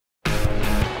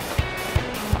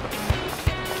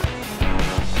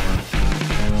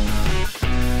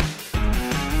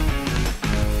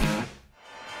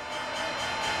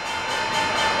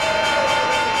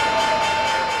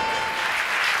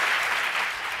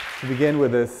To begin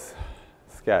with this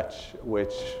sketch,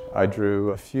 which I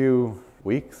drew a few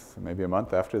weeks, maybe a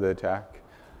month after the attack,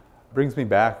 brings me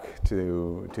back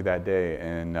to that day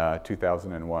in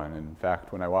 2001. In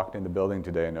fact, when I walked in the building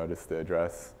today and noticed the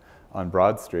address on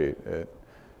Broad Street, it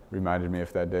reminded me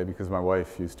of that day because my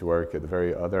wife used to work at the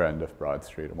very other end of Broad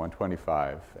Street at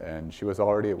 125, and she was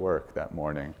already at work that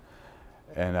morning.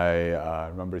 And I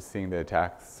remember seeing the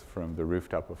attacks from the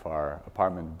rooftop of our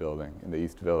apartment building in the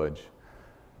East Village,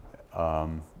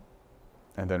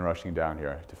 and then rushing down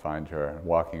here to find her,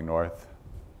 walking north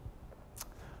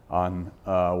on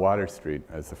Water Street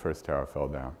as the first tower fell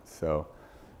down. So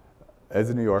as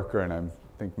a New Yorker, and I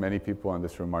think many people in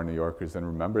this room are New Yorkers and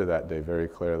remember that day very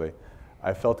clearly,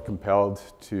 I felt compelled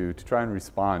to try and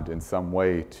respond in some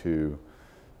way to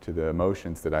the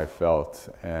emotions that I felt.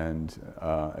 And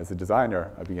as a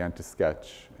designer, I began to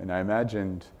sketch. And I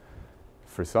imagined,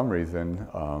 for some reason,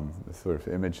 this sort of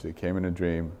image that came in a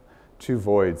dream, two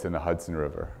voids in the Hudson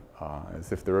River,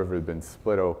 as if the river had been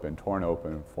split open, torn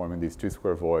open, forming these two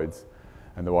square voids,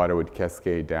 and the water would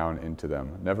cascade down into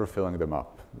them, never filling them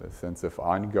up, the sense of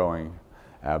ongoing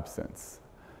absence.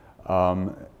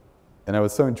 And I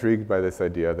was so intrigued by this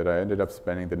idea that I ended up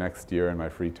spending the next year in my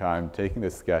free time taking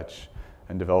this sketch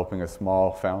and developing a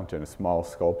small fountain, a small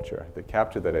sculpture that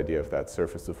captured that idea of that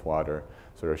surface of water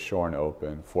sort of shorn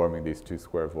open, forming these two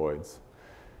square voids.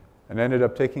 And I ended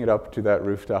up taking it up to that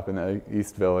rooftop in the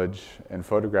East Village and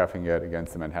photographing it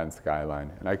against the Manhattan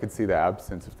skyline. And I could see the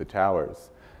absence of the towers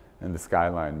and the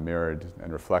skyline mirrored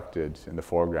and reflected in the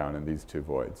foreground in these two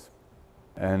voids.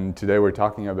 And today we're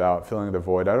talking about filling the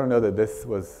void. I don't know that this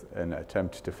was an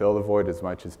attempt to fill the void as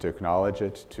much as to acknowledge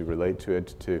it, to relate to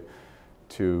it,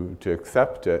 to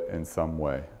accept it in some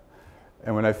way.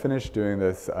 And when I finished doing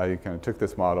this, I kind of took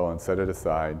this model and set it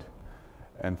aside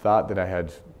and thought that I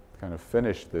had kind of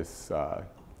finished this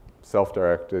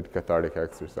self-directed cathartic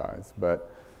exercise.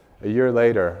 But a year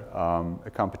later, a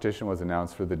competition was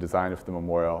announced for the design of the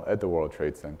memorial at the World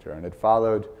Trade Center, and it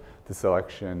followed the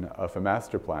selection of a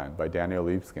master plan by Daniel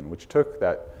Libeskind, which took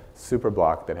that super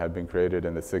block that had been created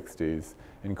in the 60s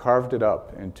and carved it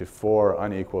up into 4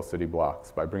 unequal city blocks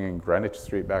by bringing Greenwich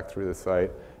Street back through the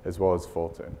site as well as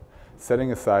Fulton,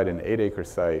 setting aside an 8-acre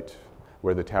site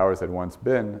where the towers had once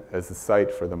been as the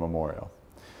site for the memorial.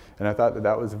 And I thought that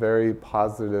that was a very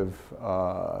positive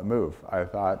move. I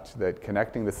thought that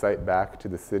connecting the site back to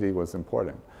the city was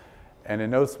important. And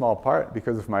in no small part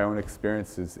because of my own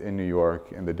experiences in New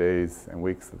York in the days and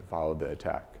weeks that followed the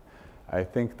attack. I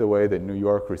think the way that New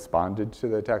York responded to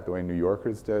the attack, the way New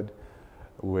Yorkers did,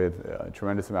 with a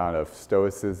tremendous amount of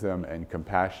stoicism and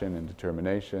compassion and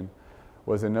determination,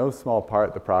 was in no small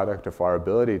part the product of our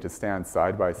ability to stand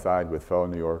side by side with fellow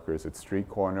New Yorkers at street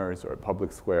corners or at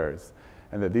public squares,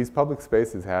 and that these public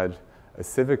spaces had a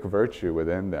civic virtue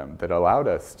within them that allowed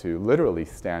us to literally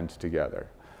stand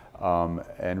together.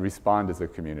 And respond as a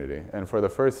community. And for the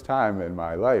first time in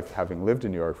my life, having lived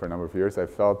in New York for a number of years, I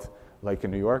felt like a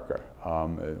New Yorker.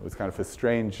 It was kind of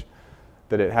strange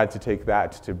that it had to take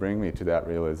that to bring me to that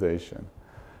realization.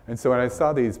 And so when I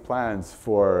saw these plans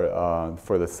for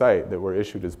the site that were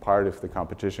issued as part of the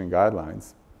competition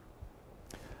guidelines,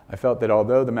 I felt that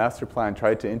although the master plan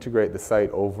tried to integrate the site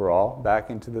overall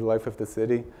back into the life of the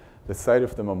city, the site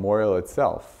of the memorial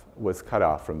itself was cut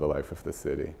off from the life of the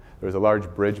city. There was a large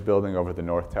bridge building over the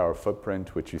North Tower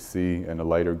footprint, which you see in a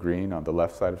lighter green on the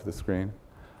left side of the screen.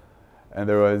 And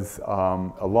there was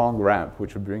a long ramp,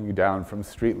 which would bring you down from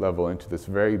street level into this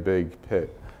very big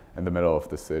pit in the middle of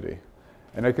the city.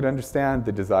 And I could understand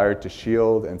the desire to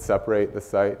shield and separate the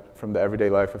site from the everyday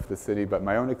life of the city, but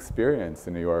my own experience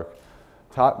in New York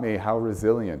taught me how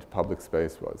resilient public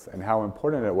space was and how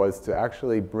important it was to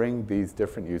actually bring these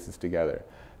different uses together.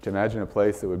 To imagine a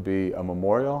place that would be a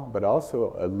memorial, but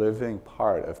also a living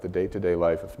part of the day-to-day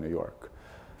life of New York.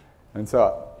 And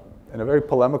so, in a very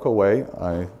polemical way,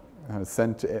 I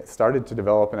started to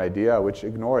develop an idea which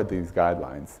ignored these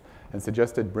guidelines and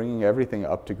suggested bringing everything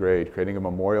up to grade, creating a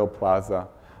memorial plaza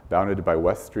bounded by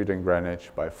West Street and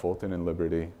Greenwich, by Fulton and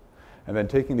Liberty, and then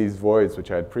taking these voids, which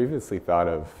I had previously thought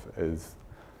of as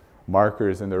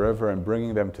markers in the river, and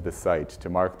bringing them to the site to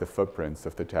mark the footprints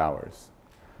of the towers.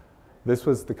 This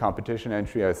was the competition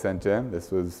entry I sent in.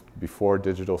 This was before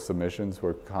digital submissions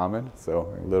were common,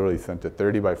 so I literally sent a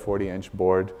 30 by 40 inch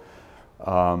board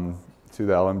to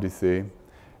the LMDC.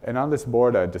 And on this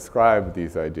board, I described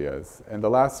these ideas. And the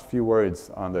last few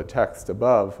words on the text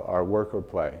above are work or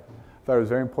play. I thought it was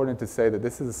very important to say that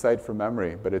this is a site for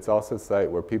memory, but it's also a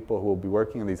site where people who will be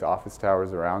working in these office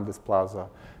towers around this plaza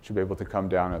should be able to come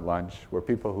down at lunch, where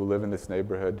people who live in this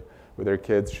neighborhood with their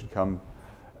kids should come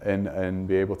and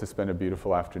be able to spend a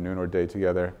beautiful afternoon or day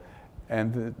together.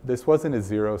 And this wasn't a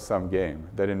zero-sum game,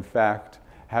 that in fact,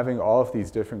 having all of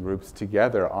these different groups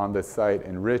together on the site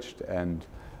enriched and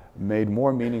made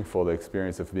more meaningful the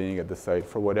experience of being at the site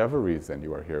for whatever reason you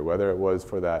were here, whether it was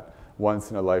for that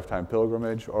once-in-a-lifetime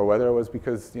pilgrimage or whether it was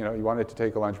because you wanted to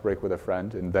take a lunch break with a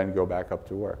friend and then go back up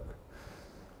to work.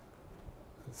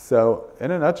 So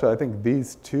in a nutshell, I think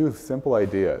these two simple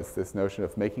ideas, this notion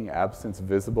of making absence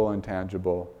visible and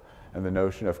tangible, and the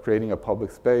notion of creating a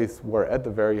public space, were at the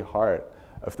very heart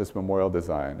of this memorial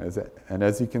design. And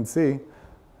as you can see,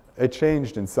 it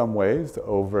changed in some ways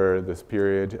over this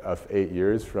period of 8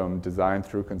 years from design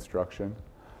through construction.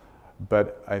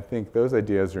 But I think those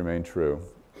ideas remain true.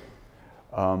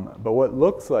 But what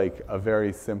looks like a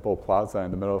very simple plaza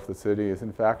in the middle of the city is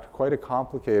in fact quite a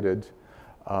complicated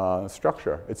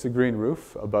structure. It's a green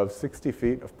roof above 60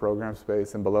 feet of program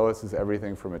space, and below us is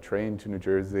everything from a train to New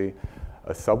Jersey,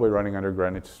 a subway running under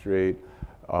Greenwich Street,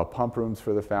 pump rooms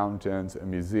for the fountains, a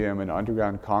museum, an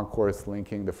underground concourse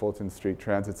linking the Fulton Street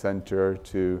Transit Center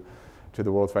to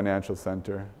the World Financial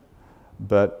Center.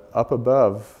 But up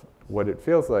above, what it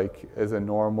feels like is a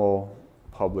normal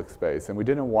public space. And we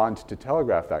didn't want to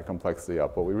telegraph that complexity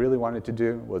up. What we really wanted to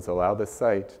do was allow the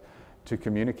site to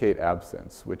communicate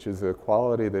absence, which is a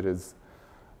quality that is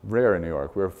rare in New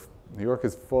York. New York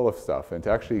is full of stuff, and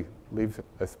to actually leave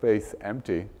a space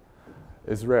empty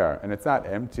is rare. And it's not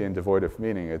empty and devoid of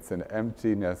meaning. It's an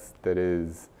emptiness that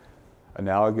is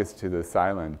analogous to the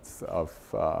silence of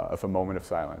a moment of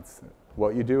silence.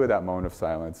 What you do with that moment of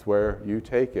silence, where you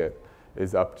take it,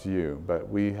 is up to you. But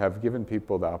we have given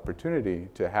people the opportunity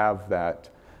to have that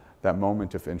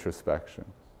moment of introspection.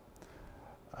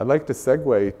 I'd like to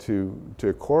segue to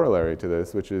a corollary to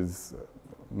this, which is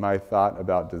my thought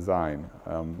about design.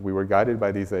 We were guided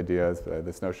by these ideas,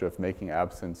 this notion of making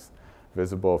absence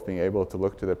visible, of being able to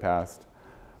look to the past.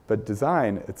 But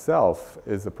design itself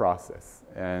is a process.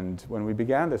 And when we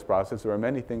began this process, there were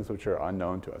many things which are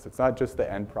unknown to us. It's not just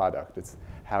the end product, it's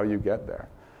how you get there.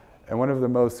 And one of the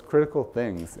most critical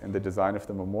things in the design of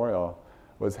the memorial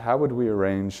was how would we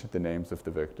arrange the names of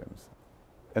the victims?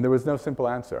 And there was no simple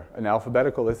answer. An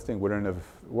alphabetical listing wouldn't have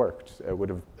worked. It would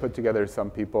have put together some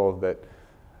people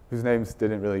whose names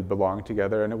didn't really belong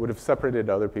together, and it would have separated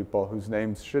other people whose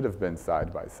names should have been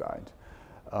side by side.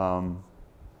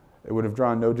 It would have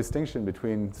drawn no distinction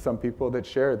between some people that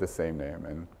share the same name,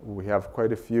 and we have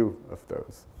quite a few of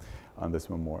those on this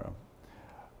memorial.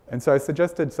 And so I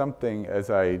suggested something as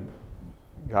I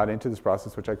got into this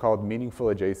process, which I called meaningful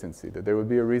adjacency, that there would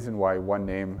be a reason why one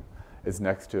name is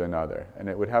next to another. And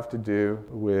it would have to do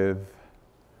with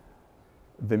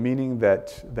the meaning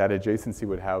that adjacency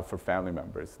would have for family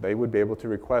members. They would be able to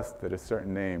request that a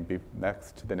certain name be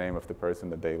next to the name of the person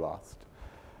that they lost.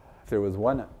 If there was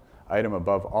one item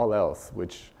above all else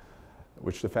which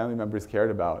the family members cared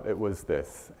about, it was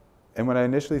this. And when I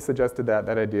initially suggested that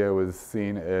idea was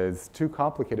seen as too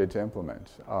complicated to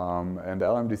implement. And the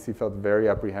LMDC felt very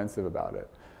apprehensive about it.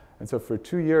 And so for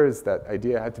 2 years, that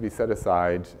idea had to be set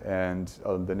aside, and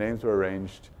the names were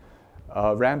arranged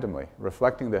randomly,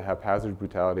 reflecting the haphazard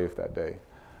brutality of that day.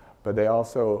 But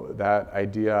that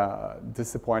idea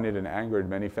disappointed and angered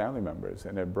many family members,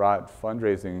 and it brought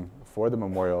fundraising for the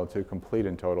memorial to a complete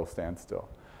and total standstill.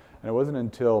 And it wasn't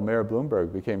until Mayor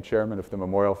Bloomberg became chairman of the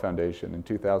Memorial Foundation in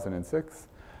 2006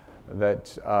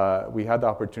 that we had the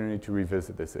opportunity to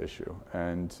revisit this issue.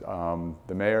 And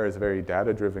the mayor is a very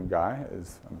data-driven guy,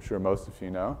 as I'm sure most of you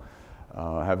know,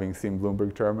 having seen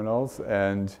Bloomberg terminals.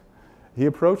 And he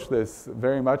approached this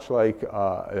very much like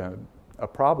a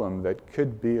problem that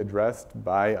could be addressed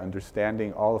by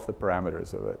understanding all of the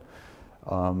parameters of it.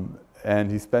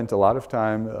 And he spent a lot of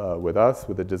time with us,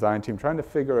 with the design team, trying to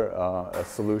figure a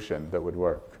solution that would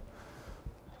work.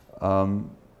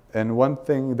 And one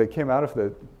thing that came out of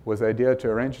it was the idea to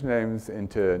arrange names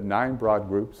into 9 broad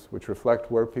groups, which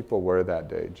reflect where people were that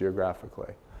day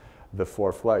geographically. The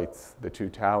 4 flights, the 2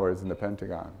 towers in the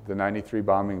Pentagon, the 93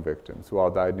 bombing victims who all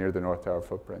died near the North Tower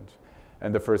footprint,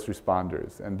 and the first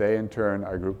responders. And they, in turn,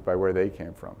 are grouped by where they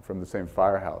came from the same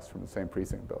firehouse, from the same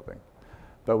precinct building.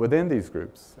 But within these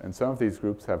groups, and some of these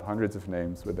groups have hundreds of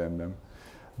names within them,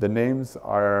 the names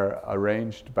are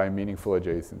arranged by meaningful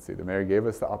adjacency. The mayor gave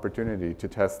us the opportunity to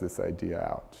test this idea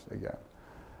out again.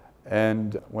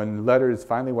 And when letters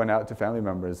finally went out to family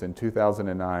members in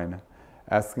 2009,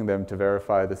 asking them to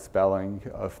verify the spelling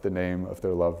of the name of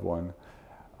their loved one,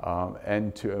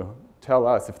 and to tell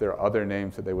us if there are other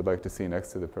names that they would like to see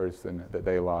next to the person that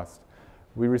they lost,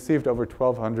 we received over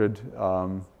 1,200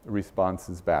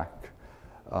 responses back,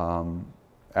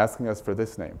 asking us for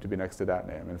this name to be next to that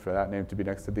name, and for that name to be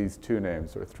next to these 2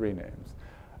 names or 3 names.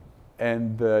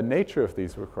 And the nature of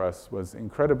these requests was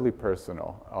incredibly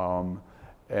personal.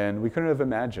 And we couldn't have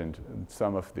imagined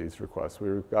some of these requests.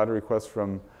 We got a request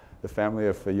from the family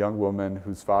of a young woman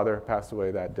whose father passed away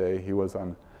that day. He was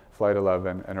on Flight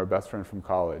 11, and her best friend from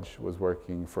college was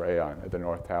working for AIA at the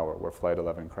North Tower where Flight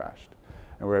 11 crashed.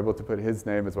 And we were able to put his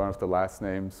name as one of the last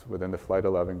names within the Flight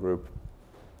 11 group,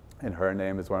 and her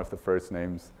name as one of the first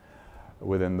names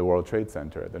within the World Trade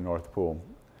Center at the North Pool.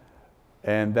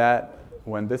 And that,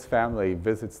 when this family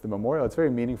visits the memorial, it's very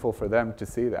meaningful for them to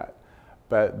see that.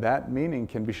 But that meaning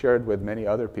can be shared with many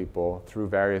other people through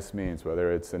various means,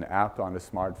 whether it's an app on a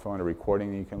smartphone, a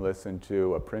recording you can listen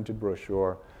to, a printed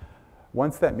brochure.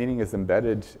 Once that meaning is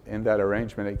embedded in that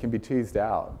arrangement, it can be teased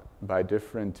out by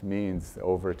different means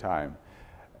over time.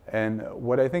 And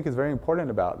what I think is very important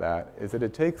about that is that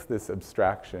it takes this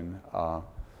abstraction,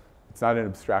 it's not an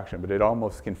abstraction, but it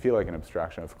almost can feel like an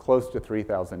abstraction of close to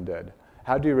 3,000 dead.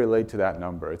 How do you relate to that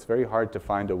number? It's very hard to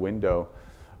find a window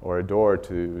or a door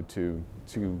to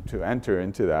enter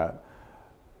into that.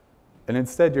 And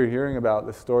instead, you're hearing about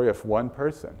the story of one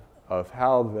person, of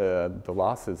how the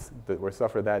losses that were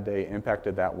suffered that day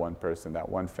impacted that one person, that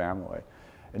one family.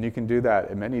 And you can do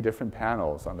that in many different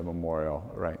panels on the memorial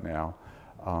right now.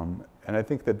 And I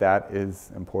think that that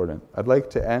is important. I'd like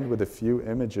to end with a few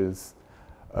images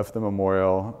of the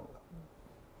memorial,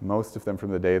 most of them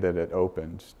from the day that it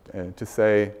opened, to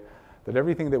say that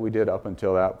everything that we did up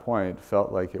until that point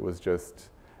felt like it was just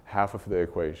half of the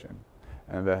equation.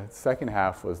 And the second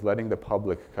half was letting the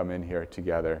public come in here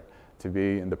together to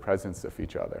be in the presence of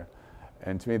each other.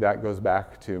 And to me, that goes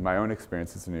back to my own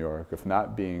experiences in New York of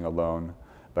not being alone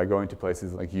by going to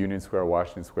places like Union Square,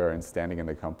 Washington Square, and standing in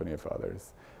the company of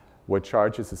others. What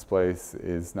charges this place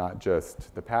is not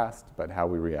just the past, but how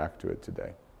we react to it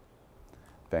today.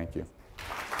 Thank you.